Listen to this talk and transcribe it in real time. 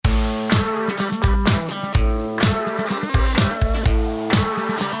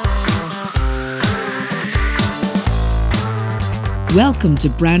Welcome to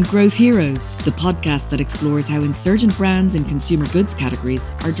Brand Growth Heroes, the podcast that explores how insurgent brands in consumer goods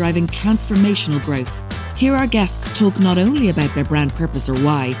categories are driving transformational growth. Here our guests talk not only about their brand purpose or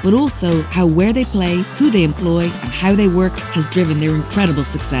why, but also how where they play, who they employ, and how they work has driven their incredible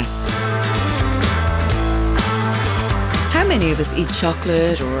success. How many of us eat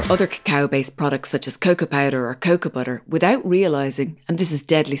chocolate or other cacao-based products such as cocoa powder or cocoa butter without realising, and this is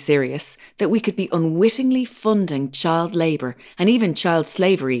deadly serious, that we could be unwittingly funding child labour and even child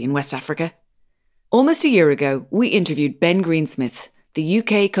slavery in West Africa? Almost a year ago, we interviewed Ben Greensmith, the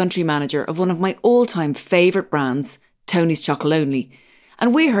UK country manager of one of my all-time favourite brands, Tony's Chocolonely,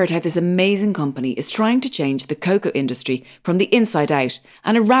 and we heard how this amazing company is trying to change the cocoa industry from the inside out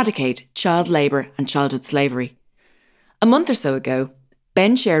and eradicate child labour and childhood slavery. A month or so ago,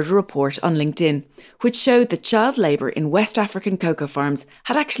 Ben shared a report on LinkedIn which showed that child labour in West African cocoa farms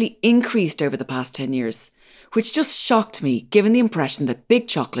had actually increased over the past 10 years, which just shocked me given the impression that Big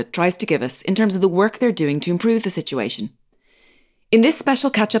Chocolate tries to give us in terms of the work they're doing to improve the situation. In this special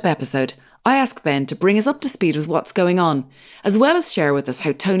catch-up episode, I asked Ben to bring us up to speed with what's going on, as well as share with us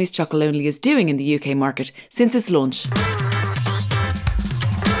how Tony's Chocolonely is doing in the UK market since its launch.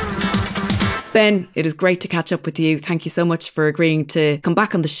 Ben, it is great to catch up with you. Thank you so much for agreeing to come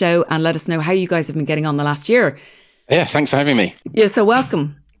back on the show and let us know how you guys have been getting on the last year. Yeah, thanks for having me. You're so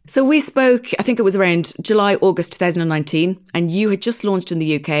welcome. So we spoke, I think it was around July, August 2019, and you had just launched in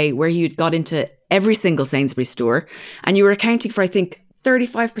the UK where you got into every single Sainsbury's store and you were accounting for, I think,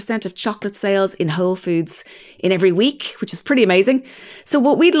 35% of chocolate sales in Whole Foods in every week, which is pretty amazing. So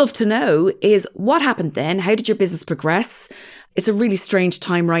what we'd love to know is what happened then? How did your business progress? It's a really strange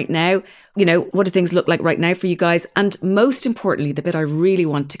time right now. You know, what do things look like right now for you guys? And most importantly, the bit I really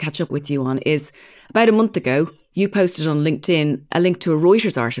want to catch up with you on is about a month ago, you posted on LinkedIn a link to a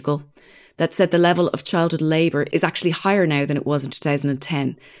Reuters article that said the level of childhood labour is actually higher now than it was in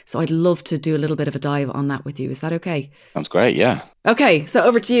 2010. So I'd love to do a little bit of a dive on that with you. Is that okay? Sounds great, yeah. Okay, so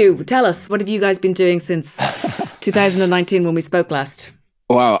over to you. Tell us, what have you guys been doing since 2019 when we spoke last?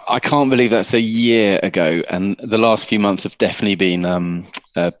 Wow, I can't believe that's a year ago, and the last few months have definitely been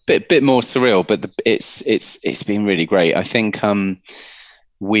a bit more surreal. But it's been really great. I think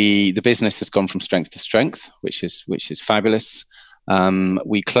the business has gone from strength to strength, which is fabulous.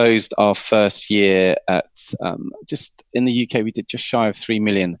 We closed our first year at just in the UK. We did just shy of 3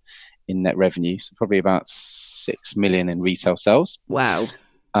 million in net revenue, so probably about 6 million in retail sales. Wow.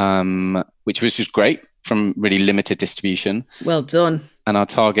 Which was just great from really limited distribution. Well done. And our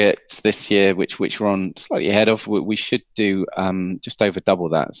target this year, which we're on slightly ahead of, we should do just over double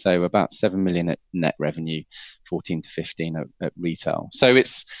that. So about 7 million at net revenue, 14 to 15 at retail. So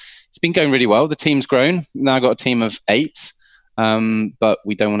it's been going really well. The team's grown. Now I've got a team of 8, but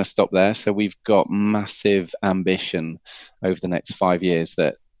we don't want to stop there. So we've got massive ambition over the next 5 years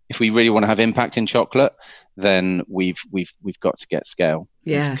that if we really want to have impact in chocolate, then we've got to get scale.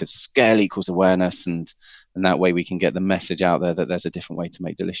 Yeah. Because scale equals awareness, and that way we can get the message out there that there's a different way to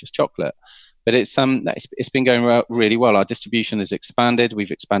make delicious chocolate. But it's been going really well. Our distribution has expanded. We've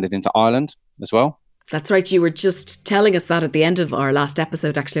expanded into Ireland as well. That's right. You were just telling us that at the end of our last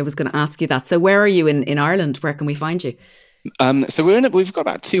episode. Actually, I was going to ask you that. So where are you in Ireland? Where can we find you? So we've got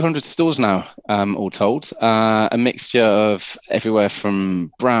about 200 stores now, all told. A mixture of everywhere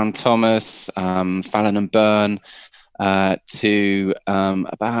from Brown Thomas, Fallon and Burn, to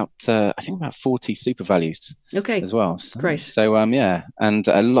about 40 super values. Okay. As well. So, great. So yeah, and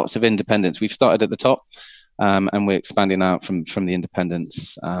lots of independents. We've started at the top, and we're expanding out from the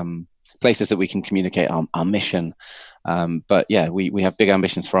independents, places that we can communicate our mission. But yeah, we have big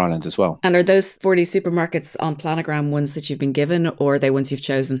ambitions for Ireland as well. And are those 40 supermarkets on planogram ones that you've been given, or are they ones you've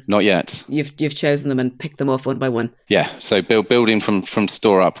chosen? Not yet. You've chosen them and picked them off one by one? Yeah, so building from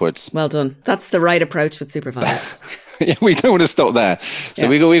store upwards. Well done. That's the right approach with SuperValu. Yeah, we don't want to stop there. So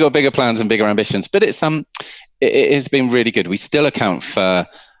we got bigger plans and bigger ambitions. But it has been really good. We still account for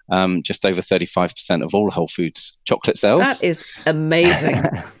just over 35% of all Whole Foods chocolate sales. That is amazing.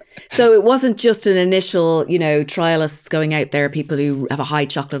 So it wasn't just an initial, trialists going out there, people who have a high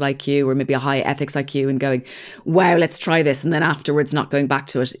chocolate IQ or maybe a high ethics IQ and going, wow, let's try this. And then afterwards not going back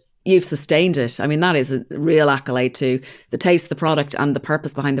to it. You've sustained it. I mean, that is a real accolade to the taste, the product and the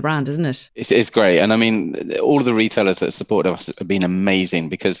purpose behind the brand, isn't it? It's great. And I mean, all of the retailers that support us have been amazing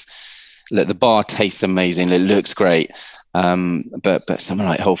because look, the bar tastes amazing. It looks great. But someone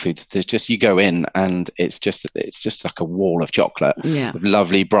like Whole Foods, there's just, you go in and it's just like a wall of chocolate with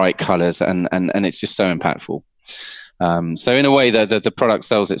lovely bright colors and it's just so impactful. So in a way, the product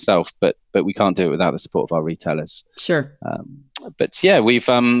sells itself, but we can't do it without the support of our retailers. Sure. yeah, we've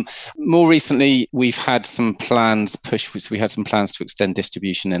more recently we've had some plans we had some plans to extend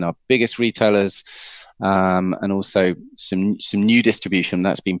distribution in our biggest retailers, and also some new distribution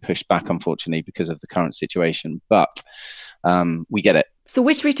that's been pushed back, unfortunately, because of the current situation. But we get it. So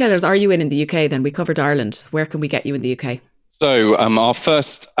which retailers are you in the UK then? We covered Ireland. Where can we get you in the UK? So our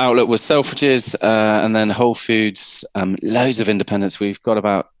first outlet was Selfridges, and then Whole Foods, loads of independents. We've got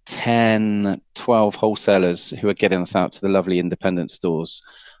about 10, 12 wholesalers who are getting us out to the lovely independent stores.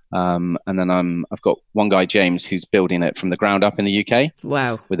 And then I've got one guy, James, who's building it from the ground up in the UK.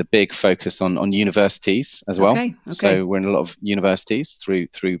 Wow. With a big focus on universities as well. Okay. So we're in a lot of universities through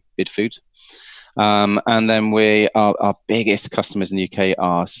Bidfood. And then our biggest customers in the UK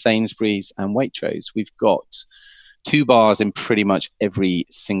are Sainsbury's and Waitrose. We've got 2 bars in pretty much every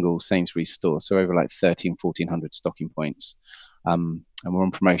single Sainsbury's store, so over like 1,400 stocking points, and we're on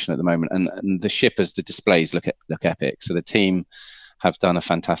promotion at the moment. And the shippers, the displays look epic. So the team have done a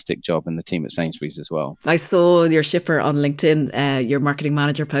fantastic job, and the team at Sainsbury's as well. I saw your shipper on LinkedIn. Your marketing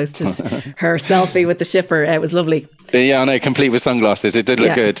manager posted her selfie with the shipper. It was lovely. Yeah, I know, complete with sunglasses. It did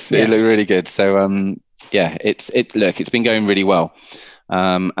look good. It looked really good. So it's been going really well.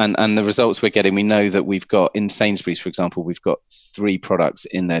 And the results we're getting, we know that we've got in Sainsbury's, for example, we've got 3 products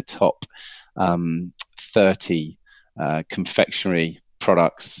in their top 30 confectionery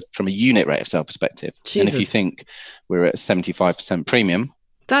products from a unit rate of sale perspective. Jesus. And if you think we're at 75% premium,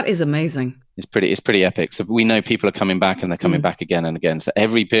 that is amazing. It's pretty epic. So we know people are coming back, and they're coming back again and again. So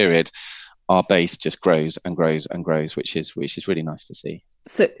every period, our base just grows and grows and grows, which is really nice to see.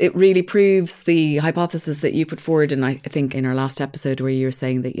 So it really proves the hypothesis that you put forward, and I think in our last episode where you were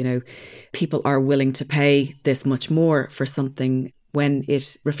saying that, people are willing to pay this much more for something when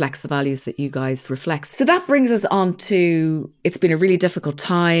it reflects the values that you guys reflect. So that brings us on to, it's been a really difficult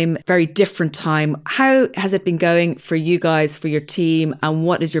time, very different time. How has it been going for you guys, for your team, and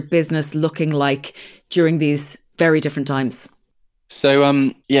what is your business looking like during these very different times? So,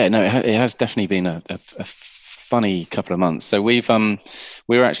 it has definitely been a funny couple of months. So we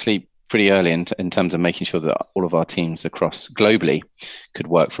were actually pretty early in terms of making sure that all of our teams across globally could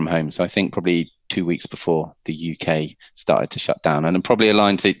work from home. So I think probably 2 weeks before the UK started to shut down, and probably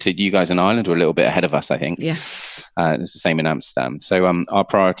aligned to you guys in Ireland were a little bit ahead of us, I think. Yeah. It's the same in Amsterdam. So our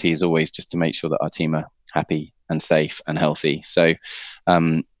priority is always just to make sure that our team are happy and safe and healthy. So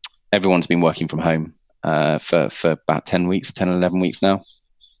everyone's been working from home for about 10 or 11 weeks now.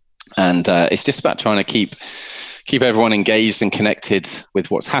 And it's just about trying to keep everyone engaged and connected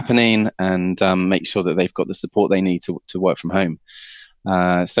with what's happening, and make sure that they've got the support they need to work from home.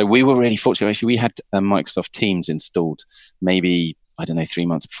 So we were really fortunate. Actually, we had Microsoft Teams installed maybe, 3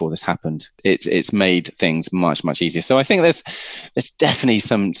 months before this happened. It's made things much, much easier. So I think there's definitely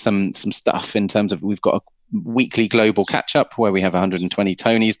some stuff in terms of, we've got a weekly global catch up where we have 120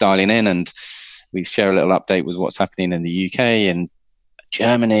 Tonys dialing in, and we share a little update with what's happening in the UK and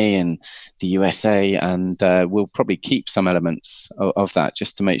Germany and the USA, and we'll probably keep some elements of that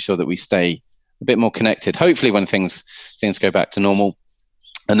just to make sure that we stay a bit more connected, hopefully when things go back to normal.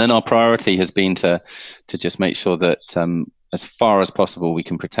 And then our priority has been to just make sure that as far as possible we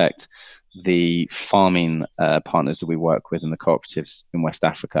can protect the farming partners that we work with and the cooperatives in West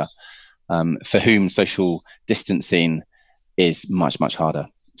Africa, for whom social distancing is much, much harder.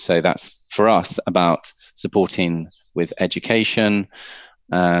 So that's for us about supporting with education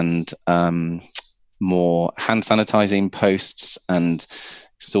and more hand sanitizing posts and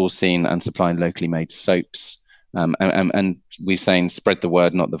sourcing and supplying locally made soaps. And we're saying spread the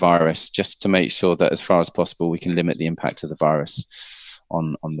word, not the virus, just to make sure that as far as possible we can limit the impact of the virus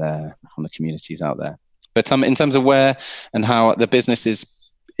on the communities out there. But in terms of where and how the business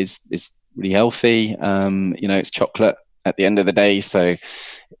is really healthy, it's chocolate at the end of the day, so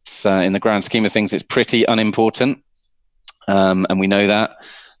it's in the grand scheme of things, it's pretty unimportant, and we know that.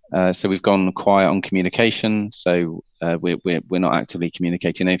 So we've gone quiet on communication. So we're not actively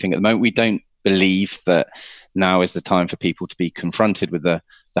communicating anything at the moment. We don't believe that now is the time for people to be confronted with the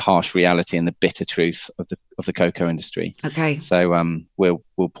harsh reality and the bitter truth of the cocoa industry. Okay. So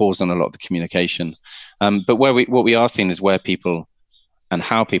we'll pause on a lot of the communication, but what we are seeing is where people and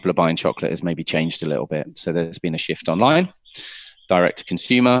how people are buying chocolate has maybe changed a little bit. So there's been a shift online, direct to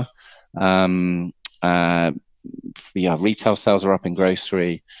consumer. Retail sales are up in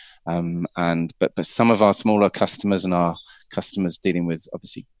grocery, but some of our smaller customers and our customers dealing with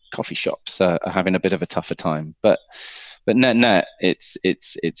obviously coffee shops are having a bit of a tougher time. But net, it's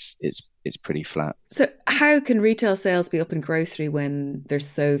pretty flat. So how can retail sales be up in grocery when there's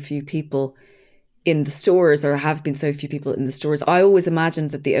so few people in the stores, or have been so few people in the stores, I always imagined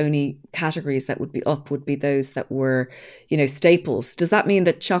that the only categories that would be up would be those that were, staples. Does that mean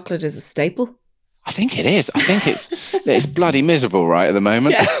that chocolate is a staple? I think it is. I think it's bloody miserable right at the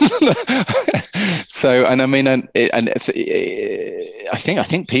moment. Yeah. So, and I mean, I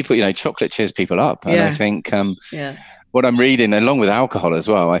think people, chocolate cheers people up, and I think what I'm reading, along with alcohol as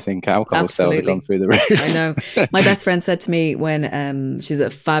well, I think alcohol sales have gone through the roof. I know. My best friend said to me when she's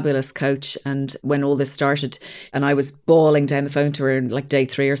a fabulous coach, and when all this started, and I was bawling down the phone to her in like day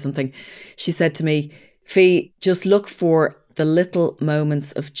 3 or something, she said to me, Fee, just look for the little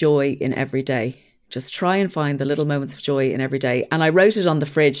moments of joy in every day. Just try and find the little moments of joy in every day. And I wrote it on the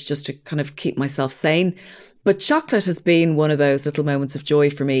fridge just to kind of keep myself sane. But chocolate has been one of those little moments of joy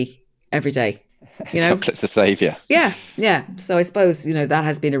for me every day. Chocolate's a saviour. Yeah. So I suppose, that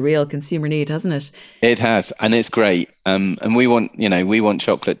has been a real consumer need, hasn't it? It has, and it's great. And we want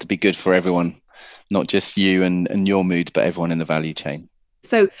chocolate to be good for everyone, not just you and your mood, but everyone in the value chain.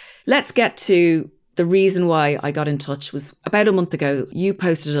 So let's get to the reason why I got in touch. Was about a month ago, you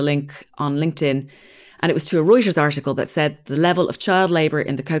posted a link on LinkedIn, and it was to a Reuters article that said the level of child labour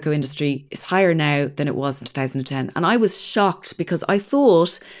in the cocoa industry is higher now than it was in 2010. And I was shocked, because I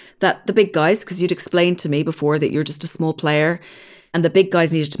thought that the big guys, because you'd explained to me before that you're just a small player, and the big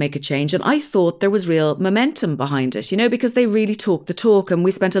guys needed to make a change. And I thought there was real momentum behind it, because they really talk the talk. And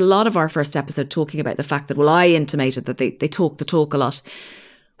we spent a lot of our first episode talking about the fact that, I intimated that they talk the talk a lot.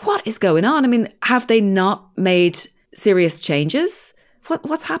 What is going on? I mean, have they not made serious changes?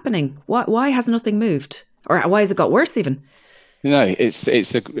 What's happening? Why has nothing moved? Or why has it got worse even? No,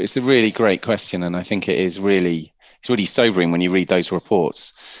 it's a really great question, and I think it's really sobering when you read those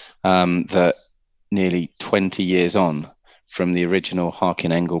reports that nearly 20 years on from the original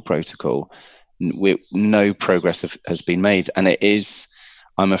Harkin-Engel protocol, no progress has been made, and it is,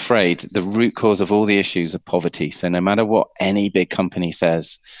 I'm afraid, the root cause of all the issues of poverty. So no matter what any big company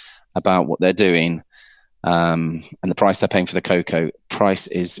says about what they're doing, and the price they're paying for the cocoa,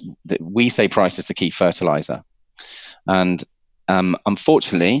 we say price is the key fertilizer. And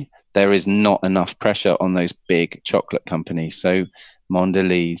unfortunately, there is not enough pressure on those big chocolate companies. So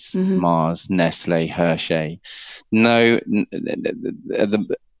Mondelez, Mars, Nestle, Hershey.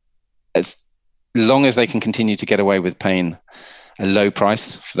 As long as they can continue to get away with paying a low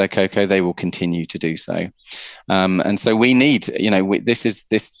price for their cocoa, they will continue to do so. And so we need, this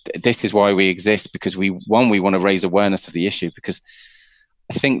is why we exist, because we want to raise awareness of the issue, because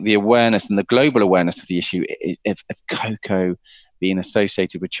I think the awareness and the global awareness of the issue of cocoa being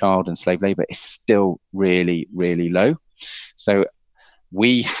associated with child and slave labor is still really, really low. So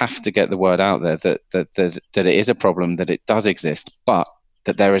we have to get the word out there that it is a problem, that it does exist, but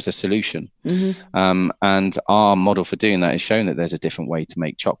that there is a solution. And our model for doing that is showing that there's a different way to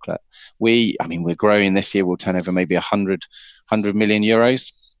make chocolate. We're growing this year. We'll turn over maybe 100 million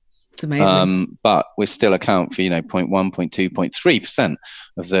euros. It's amazing. But we still account for 0.1, 0.2, 0.3%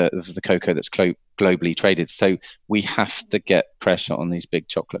 of the cocoa that's globally traded. So we have to get pressure on these big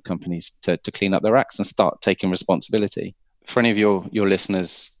chocolate companies to clean up their acts and start taking responsibility. For any of your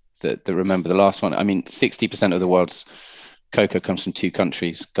listeners that remember the last one, 60% of the world's cocoa comes from 2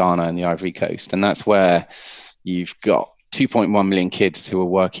 countries, Ghana and the Ivory Coast. And that's where you've got 2.1 million kids who are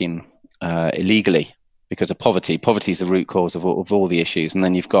working illegally because of poverty. Poverty is the root cause of all the issues. And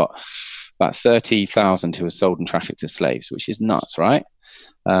then you've got about 30,000 who are sold and trafficked as slaves, which is nuts, right?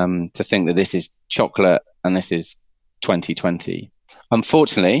 To think that this is chocolate and this is 2020.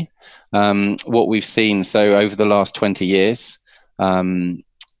 Unfortunately, what we've seen, so over the last 20 years, a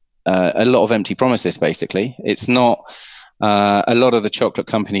lot of empty promises, basically. It's not... a lot of the chocolate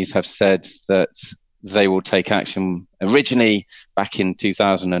companies have said that they will take action. Originally, back in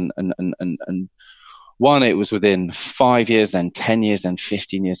 2001, it was within 5 years, then 10 years, then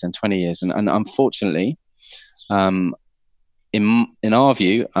 15 years, then 20 years. And unfortunately, in our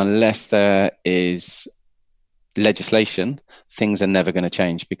view, unless there is legislation, things are never going to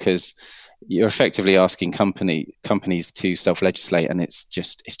change, because you're effectively asking companies to self-legislate, and it's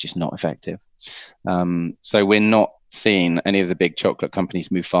just not effective. So we're not seeing any of the big chocolate companies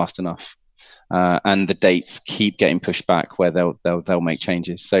move fast enough, and the dates keep getting pushed back where they'll make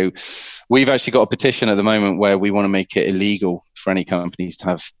changes. So we've actually got a petition at the moment where we want to make it illegal for any companies to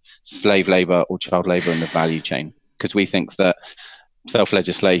have slave labor or child labor in the value chain, because we think that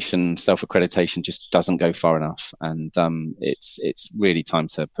self-legislation, self-accreditation just doesn't go far enough, and it's really time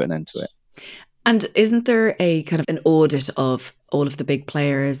to put an end to it. And isn't there a kind of an audit of all of the big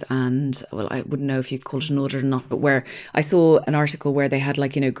players? And well, I wouldn't know if you'd call it an audit or not, but where I saw an article where they had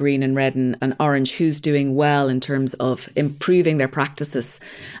like, green and red and orange, who's doing well in terms of improving their practices.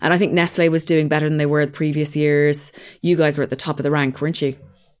 And I think Nestle was doing better than they were the previous years. You guys were at the top of the rank, weren't you?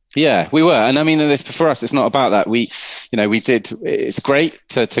 Yeah, we were. And I mean, for us, it's not about that. It's great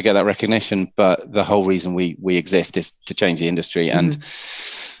to get that recognition, but the whole reason we exist is to change the industry. And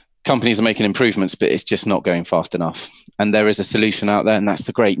companies are making improvements, but it's just not going fast enough. And there is a solution out there, and that's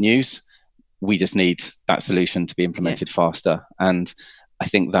the great news. We just need that solution to be implemented faster. And I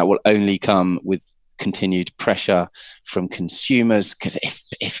think that will only come with continued pressure from consumers, because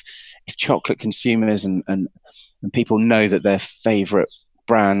if chocolate consumers and people know that their favorite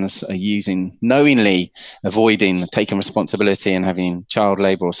brands are knowingly avoiding taking responsibility and having child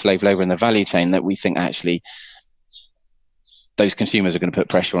labor or slave labor in the value chain, that we think actually those consumers are going to put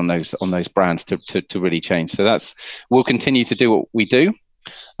pressure on those brands to really change. So we'll continue to do what we do,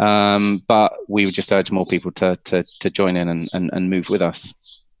 but we would just urge more people to join in and move with us,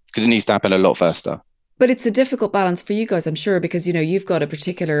 because it needs to happen a lot faster. But it's a difficult balance for you guys, I'm sure, because, you've got a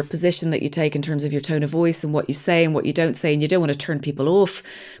particular position that you take in terms of your tone of voice and what you say and what you don't say, and you don't want to turn people off.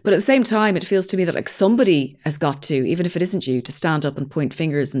 But at the same time, it feels to me that like somebody has got to, even if it isn't you, to stand up and point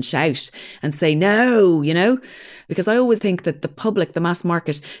fingers and shout and say no, because I always think that the public, the mass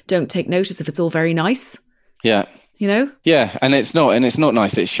market, don't take notice if it's all very nice. Yeah. Yeah, and it's not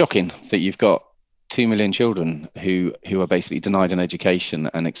nice. It's shocking that you've got 2 million children who are basically denied an education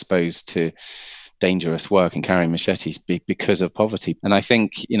and exposed to dangerous work and carrying machetes because of poverty. And I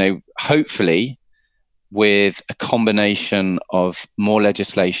think, hopefully with a combination of more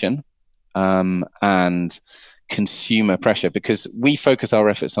legislation and consumer pressure, because we focus our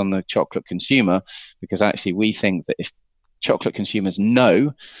efforts on the chocolate consumer, because actually we think that if chocolate consumers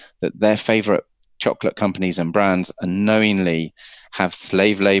know that their favorite chocolate companies and brands unknowingly have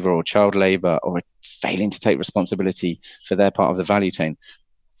slave labor or child labor or are failing to take responsibility for their part of the value chain,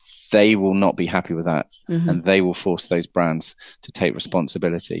 they will not be happy with that, and they will force those brands to take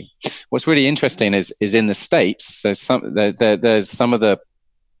responsibility. What's really interesting is in the States, there's some of the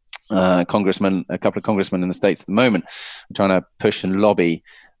congressmen, a couple of congressmen in the States at the moment, are trying to push and lobby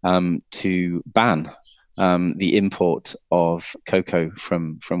to ban the import of cocoa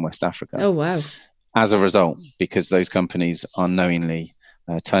from West Africa. Oh, wow. As a result, because those companies are knowingly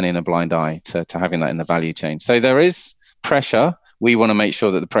turning a blind eye to having that in the value chain. So there is pressure. We want to make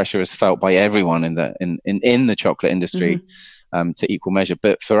sure that the pressure is felt by everyone in the chocolate industry to equal measure.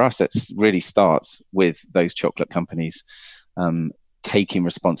 But for us, it really starts with those chocolate companies taking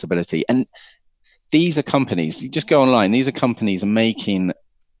responsibility. And these are companies, you just go online, these are companies making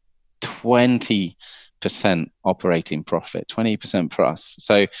 20% operating profit, 20% plus.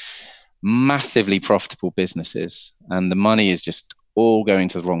 So massively profitable businesses, and the money is just all going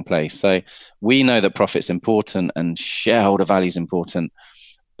to the wrong place. So we know that profit's important and shareholder value is important,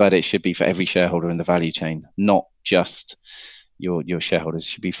 but it should be for every shareholder in the value chain, not just your shareholders. It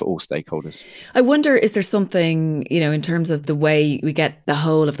should be for all stakeholders. I wonder, is there something, in terms of the way we get the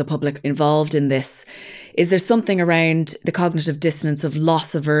whole of the public involved in this, is there something around the cognitive dissonance of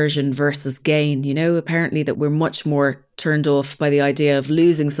loss aversion versus gain? Apparently that we're much more turned off by the idea of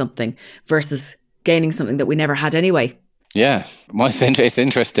losing something versus gaining something that we never had anyway. Yeah, it's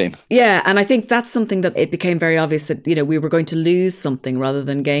interesting. Yeah, and I think that's something that it became very obvious that, we were going to lose something rather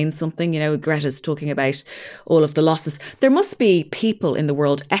than gain something. Greta's talking about all of the losses. There must be people in the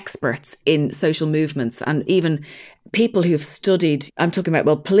world, experts in social movements, and even people who've studied, I'm talking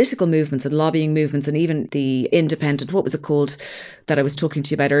about, political movements and lobbying movements, and even the independent, what was it called, that I was talking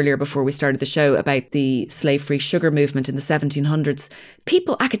to you about earlier before we started the show, about the slave-free sugar movement in the 1700s.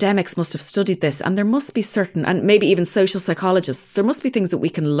 People, academics must have studied this, and there must be certain, and maybe even social psychologists, there must be things that we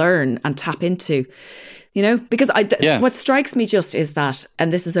can learn and tap into, because what strikes me just is that,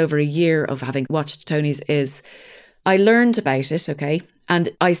 and this is over a year of having watched Tony's, is I learned about it, okay?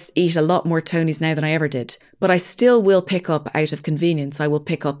 And I eat a lot more Tony's now than I ever did. But I still will pick up, out of convenience, I will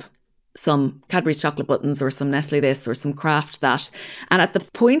pick up some Cadbury's chocolate buttons or some Nestle this or some Kraft that. And at the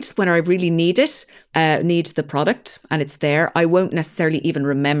point when I really need it, need the product and it's there, I won't necessarily even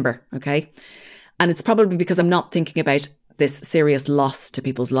remember, okay? And it's probably because I'm not thinking about this serious loss to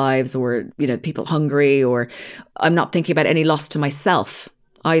people's lives or, people hungry, or I'm not thinking about any loss to myself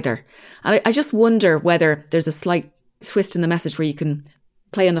either. And I just wonder whether there's a slight twist in the message where you can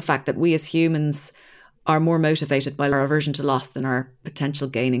play on the fact that we as humans are more motivated by our aversion to loss than our potential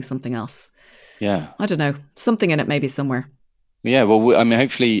gaining something else. Yeah. I don't know. Something in it maybe somewhere. Yeah. Well, I mean,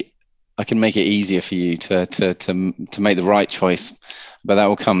 hopefully I can make it easier for you to make the right choice, but that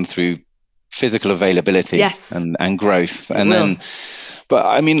will come through physical availability Yes. and growth. It And will. then, but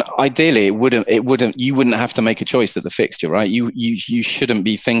I mean, ideally you wouldn't have to make a choice at the fixture, right? You shouldn't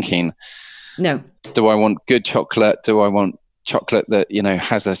be thinking, No. do I want good chocolate? Do I want chocolate that, you know,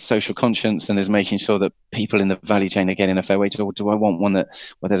 has a social conscience and is making sure that people in the value chain are getting a fair wage? Or do I want one where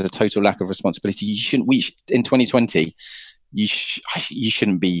there's a total lack of responsibility? In 2020, you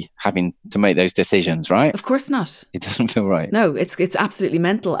shouldn't be having to make those decisions, right? Of course not. It doesn't feel right. No, it's absolutely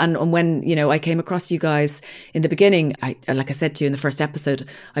mental. And when, you know, I came across you guys in the beginning, like I said to you in the first episode,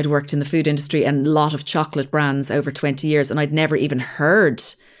 I'd worked in the food industry and a lot of chocolate brands over 20 years, and I'd never even heard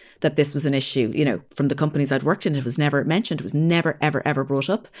that this was an issue, you know, from the companies I'd worked in. It was never mentioned. It was never, ever, ever brought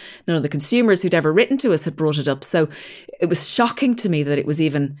up. None of the consumers who'd ever written to us had brought it up. So it was shocking to me that it was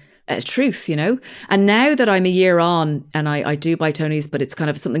even a truth, you know. And now that I'm a year on and I do buy Tony's, but it's kind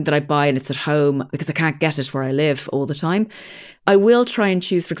of something that I buy and it's at home because I can't get it where I live all the time, I will try and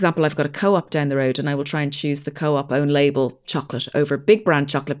choose, for example, I've got a Co-op down the road and I will try and choose the Co-op own label chocolate over big brand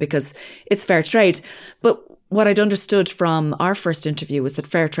chocolate because it's fair trade. But what I'd understood from our first interview was that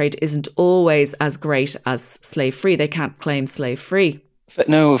fair trade isn't always as great as slave free. They can't claim slave free.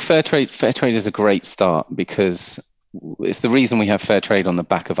 No, fair trade is a great start because it's the reason we have fair trade on the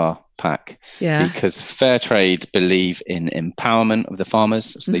back of our pack. Yeah. Because fair trade believe in empowerment of the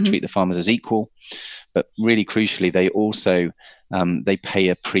farmers, so they treat the farmers as equal. But really crucially, they also they pay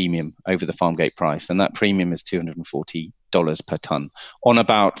a premium over the farm gate price, and that premium is $240 per ton on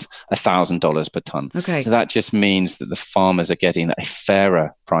about $1,000 per ton. Okay. So that just means that the farmers are getting a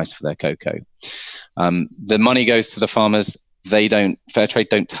fairer price for their cocoa. The money goes to the farmers. Fair trade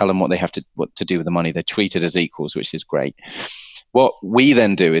don't tell them what to do with the money. They're treated as equals, which is great. What we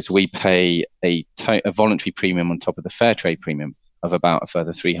then do is we pay a voluntary premium on top of the fair trade premium of about a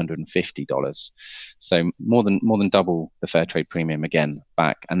further $350. So more than double the fair trade premium again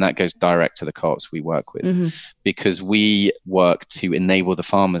back. And that goes direct to the co-ops we work with because we work to enable the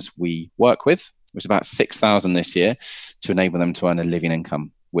farmers we work with, which is about 6,000 this year, to enable them to earn a living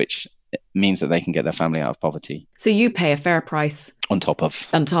income, which means that they can get their family out of poverty. So you pay a fair price on top of.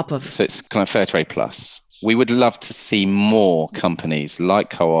 So it's kind of fair trade plus. We would love to see more companies like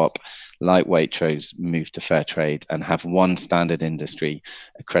Co-op, like Waitrose move to fair trade and have one standard industry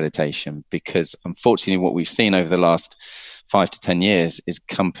accreditation, because unfortunately what we've seen over the last 5 to 10 years is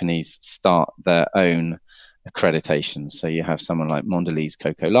companies start their own accreditation. So you have someone like Mondelez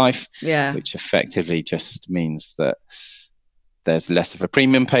Cocoa Life, which effectively just means that there's less of a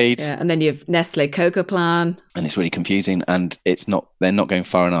premium paid. Yeah, and then you have Nestle Cocoa Plan. And it's really confusing, and they're not going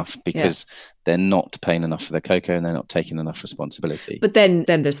far enough because they're not paying enough for their cocoa and they're not taking enough responsibility. But then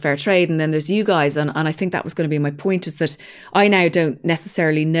there's fair trade, and then there's you guys. And I think that was going to be my point, is that I now don't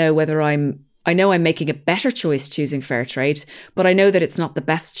necessarily know whether I know I'm making a better choice choosing fair trade, but I know that it's not the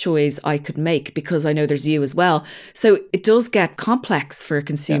best choice I could make because I know there's you as well. So it does get complex for a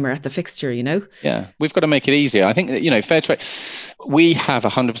consumer at the fixture, you know? Yeah, we've got to make it easier. I think that, you know, fair trade, we have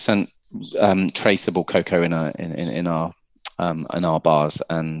 100% traceable cocoa in our bars.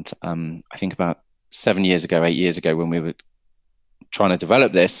 And I think about 8 years ago, when we were trying to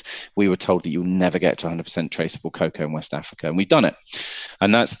develop this, we were told that you'll never get to 100% traceable cocoa in West Africa, and we've done it.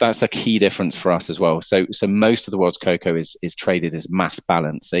 And that's a key difference for us as well. So most of the world's cocoa is traded as mass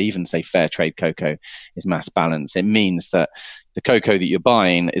balance. They even say fair trade cocoa is mass balance. It means that the cocoa that you're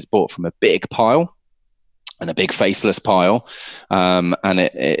buying is bought from a big pile and a big faceless pile. And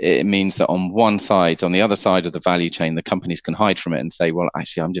it means that on the other side of the value chain, the companies can hide from it and say, well,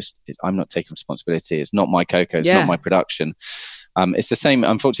 actually, I'm not taking responsibility. It's not my cocoa. It's not my production. It's the same.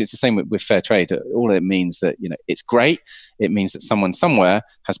 Unfortunately, it's the same with fair trade. All it means that, you know, it's great. It means that someone somewhere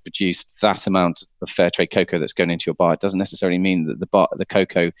has produced that amount of fair trade cocoa that's going into your bar. It doesn't necessarily mean that the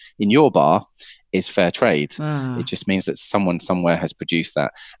cocoa in your bar is fair trade. It just means that someone somewhere has produced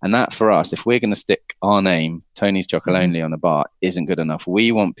that. And that, for us, if we're going to stick our name, Tony's Chocolonely, on a bar, isn't good enough.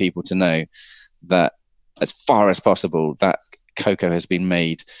 We want people to know that, as far as possible, that cocoa has been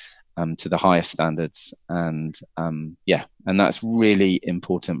made to the highest standards, and that's really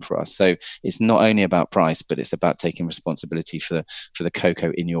important for us. So it's not only about price, but it's about taking responsibility for the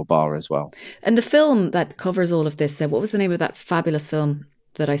cocoa in your bar as well. And the film that covers all of this, what was the name of that fabulous film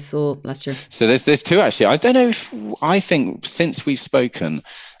that I saw last year? So there's two, actually. I think since we've spoken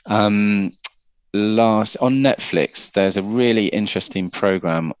on Netflix, there's a really interesting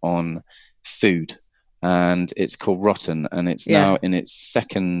program on food, and it's called Rotten, and it's now in its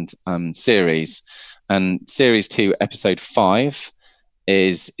second series. And series 2, episode 5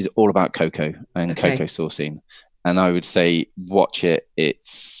 is all about cocoa and cocoa sourcing. And I would say watch it.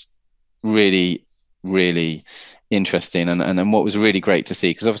 It's really, really interesting. And what was really great to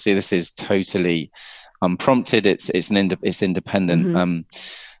see, because obviously this is totally unprompted. It's independent. Mm-hmm.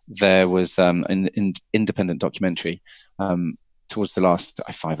 There was an independent documentary towards the last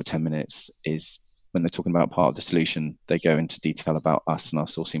 5 or 10 minutes is when they're talking about part of the solution, they go into detail about us and our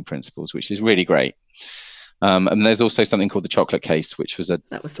sourcing principles, which is really great. And there's also something called The Chocolate Case, which was a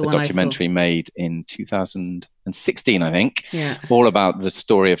documentary made in 2016, I think, all about the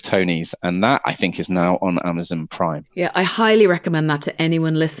story of Tony's. And that, I think, is now on Amazon Prime. Yeah, I highly recommend that to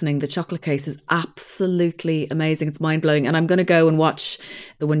anyone listening. The Chocolate Case is absolutely amazing. It's mind-blowing. And I'm going to go and watch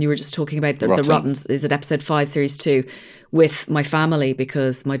the one you were just talking about, the Rottens, is it episode 5, series 2, with my family,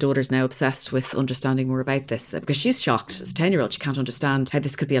 because my daughter's now obsessed with understanding more about this, because she's shocked as a 10-year-old. She can't understand how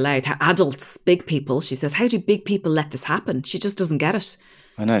this could be allowed. How adults, big people, she says, how do big people let this happen? She just doesn't get it.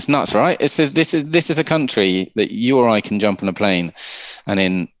 I know, it's nuts, right? It says this is a country that you or I can jump on a plane and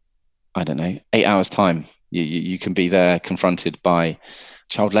in, I don't know, 8 hours time, you can be there confronted by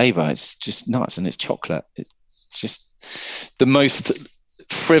child labour. It's just nuts. And it's chocolate. It's just the most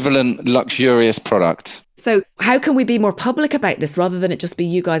frivolent, luxurious product. So how can we be more public about this rather than it just be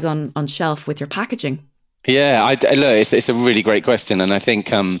you guys on shelf with your packaging? Yeah, look, it's a really great question. And I think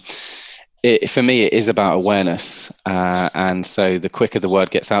for me, it is about awareness. And so the quicker the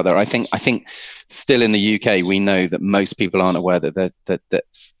word gets out there, I think still in the UK, we know that most people aren't aware that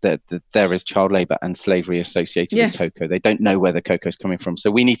there is child labour and slavery associated with cocoa. They don't know where the cocoa is coming from.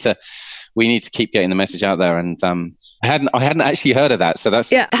 So we need to keep getting the message out there. And I hadn't actually heard of that. So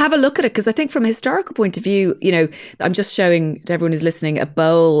that's have a look at it, because I think from a historical point of view, I'm just showing to everyone who's listening a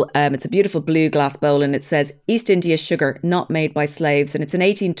bowl. It's a beautiful blue glass bowl, and it says East India sugar, not made by slaves, and it's an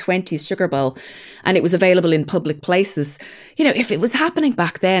 1820s sugar bowl, and it was available in public places. If it was happening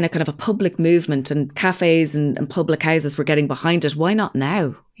back then, a kind of a public movement, and cafes and public houses were getting behind it, why not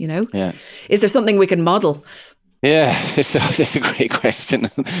now? Is there something we can model? Yeah, it's a great question.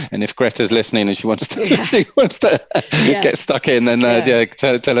 And if Greta's listening and she wants to get stuck in, then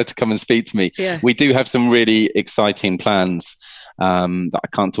tell her to come and speak to me. Yeah. We do have some really exciting plans that I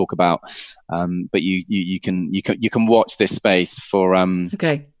can't talk about, but you can watch this space for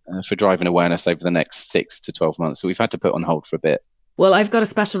driving awareness over the next 6 to 12 months. So we've had to put on hold for a bit. Well, I've got a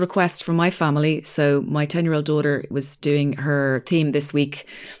special request from my family. So my 10-year-old daughter was doing her theme this week.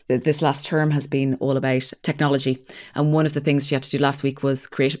 This last term has been all about technology. And one of the things she had to do last week was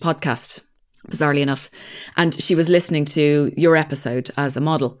create a podcast, bizarrely enough. And she was listening to your episode as a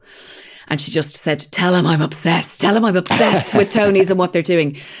model. And she just said, tell him I'm obsessed with Tony's and what they're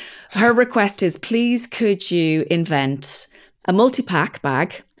doing. Her request is, please could you invent a multi-pack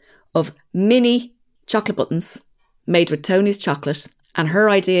bag of mini chocolate buttons made with Tony's chocolate, and her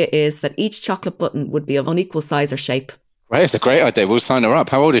idea is that each chocolate button would be of unequal size or shape. Right, it's a great idea. We'll sign her up.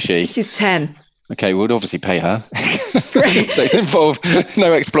 How old is she? She's 10. Okay, we'll obviously pay her. Don't involve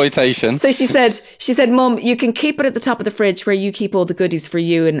no exploitation. So she said, Mum, you can keep it at the top of the fridge where you keep all the goodies for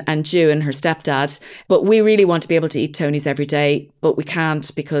you and Ju and her stepdad. But we really want to be able to eat Tony's every day, but we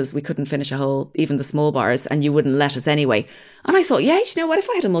can't because we couldn't finish a whole, even the small bars, and you wouldn't let us anyway. And I thought, you know what? If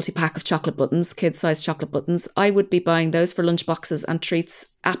I had a multi-pack of chocolate buttons, kid-sized chocolate buttons, I would be buying those for lunchboxes and treats.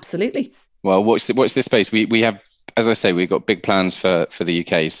 Absolutely. Well, watch this space. We have, as I say, we've got big plans for the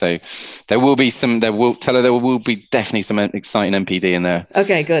UK. So there will be definitely some exciting NPD in there.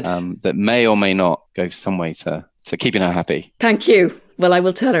 Okay, good. That may or may not go some way to keeping her happy. Thank you. Well, I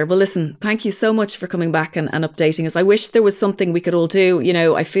will tell her. Well, listen, thank you so much for coming back and updating us. I wish there was something we could all do.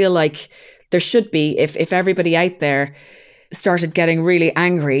 I feel like there should be, if everybody out there started getting really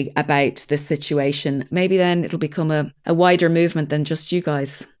angry about this situation, maybe then it'll become a wider movement than just you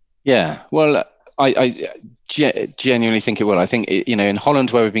guys. Yeah, well, I genuinely think it will. I think, in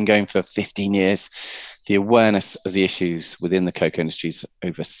Holland, where we've been going for 15 years, the awareness of the issues within the cocoa industry is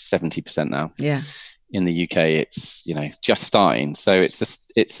over 70% now. Yeah. In the UK, it's, just starting. So it's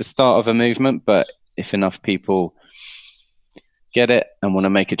the start of a movement, but if enough people get it and want to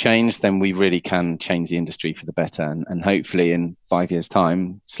make a change, then we really can change the industry for the better. And hopefully in 5 years'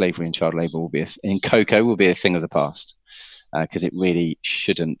 time, slavery and child labour in cocoa will be a thing of the past. Because it really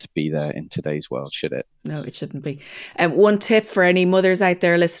shouldn't be there in today's world, should it? No, it shouldn't be. One tip for any mothers out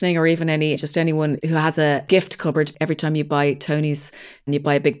there listening, or even anyone who has a gift cupboard, every time you buy Tony's and you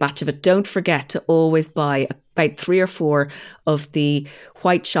buy a big batch of it, don't forget to always buy about 3 or 4 of the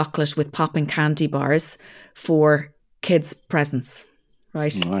white chocolate with popping candy bars for kids' presents.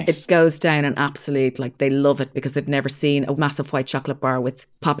 Right. Nice. It goes down an absolute, they love it because they've never seen a massive white chocolate bar with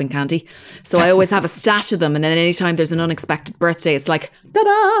popping candy. So I always have a stash of them. And then anytime there's an unexpected birthday, it's like,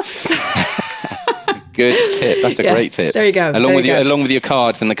 ta-da! Good tip. That's a great tip. There you go. Along with your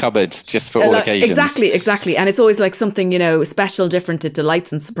cards in the cupboard, just for all occasions. Exactly. And it's always like something, special, different. It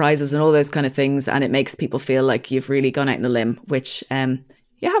delights and surprises and all those kind of things. And it makes people feel like you've really gone out on a limb, which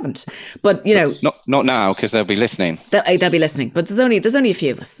you haven't. But, not now, because they'll be listening. They'll be listening. But there's only a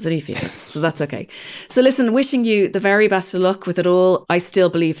few of us. So that's okay. So listen, wishing you the very best of luck with it all. I still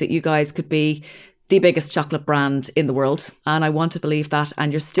believe that you guys could be the biggest chocolate brand in the world. And I want to believe that.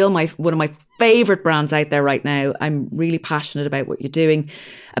 And you're still one of my favourite brands out there right now. I'm really passionate about what you're doing,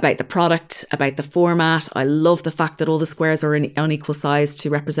 about the product, about the format. I love the fact that all the squares are in unequal size to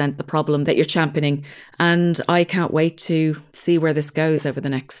represent the problem that you're championing. And I can't wait to see where this goes over the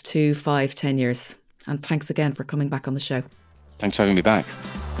next 2, 5, 10 years. And thanks again for coming back on the show. Thanks for having me back.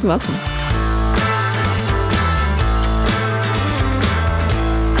 You're welcome.